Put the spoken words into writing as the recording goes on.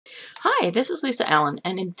Hi, this is Lisa Allen,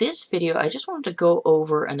 and in this video I just wanted to go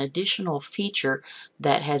over an additional feature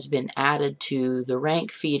that has been added to the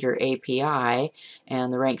RankFeedr API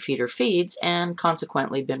and the RankFeedr feeds, and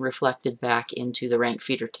consequently been reflected back into the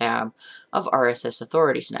RankFeedr tab of RSS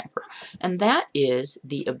Authority Sniper. And that is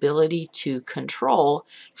the ability to control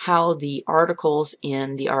how the articles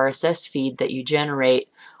in the RSS feed that you generate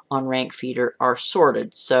on RankFeedr are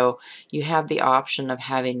sorted. So you have the option of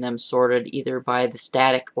having them sorted either by the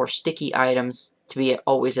static or sticky items to be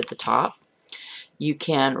always at the top. You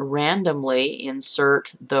can randomly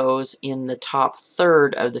insert those in the top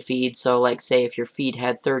third of the feed. So like say if your feed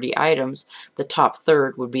had 30 items, the top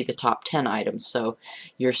third would be the top 10 items. So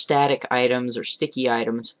your static items or sticky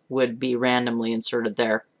items would be randomly inserted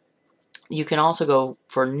there. You can also go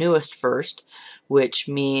for newest first, which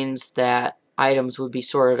means that items would be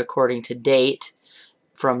sorted according to date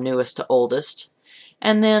from newest to oldest.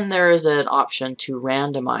 And then there is an option to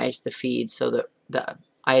randomize the feed so that the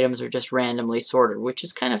items are just randomly sorted, which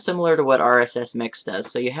is kind of similar to what RSS Mix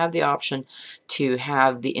does. So you have the option to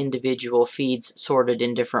have the individual feeds sorted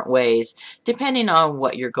in different ways depending on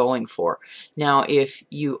what you're going for. Now, if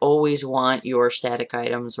you always want your static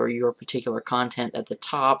items or your particular content at the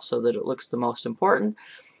top so that it looks the most important,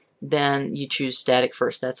 then you choose static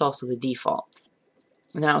first. That's also the default.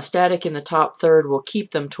 Now, static in the top third will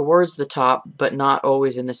keep them towards the top, but not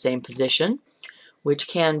always in the same position, which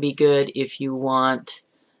can be good if you want,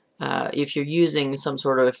 if you're using some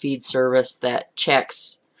sort of a feed service that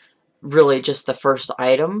checks really just the first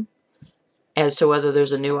item as to whether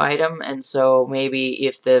there's a new item. And so maybe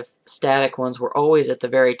if the static ones were always at the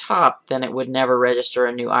very top, then it would never register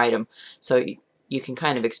a new item. So you can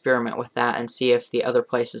kind of experiment with that and see if the other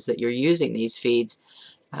places that you're using these feeds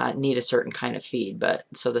need a certain kind of feed. But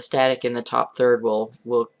so the static in the top third will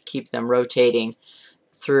keep them rotating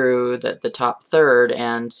through the top third,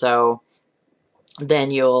 and so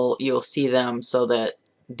then you'll see them so that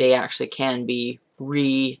they actually can be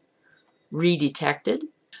redetected.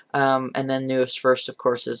 And then newest first, of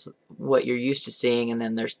course, is what you're used to seeing, and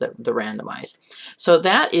then there's the randomize. So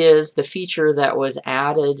that is the feature that was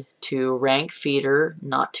added to RankFeedr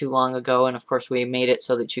not too long ago, and of course we made it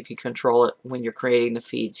so that you could control it when you're creating the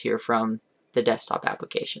feeds here from the desktop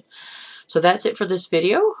application. So that's it for this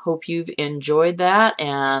video. Hope you've enjoyed that,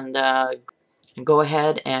 and go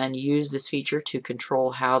ahead and use this feature to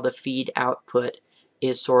control how the feed output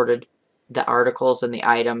is sorted, the articles and the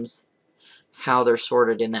items, how they're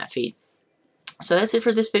sorted in that feed. So that's it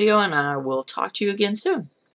for this video, and I will talk to you again soon.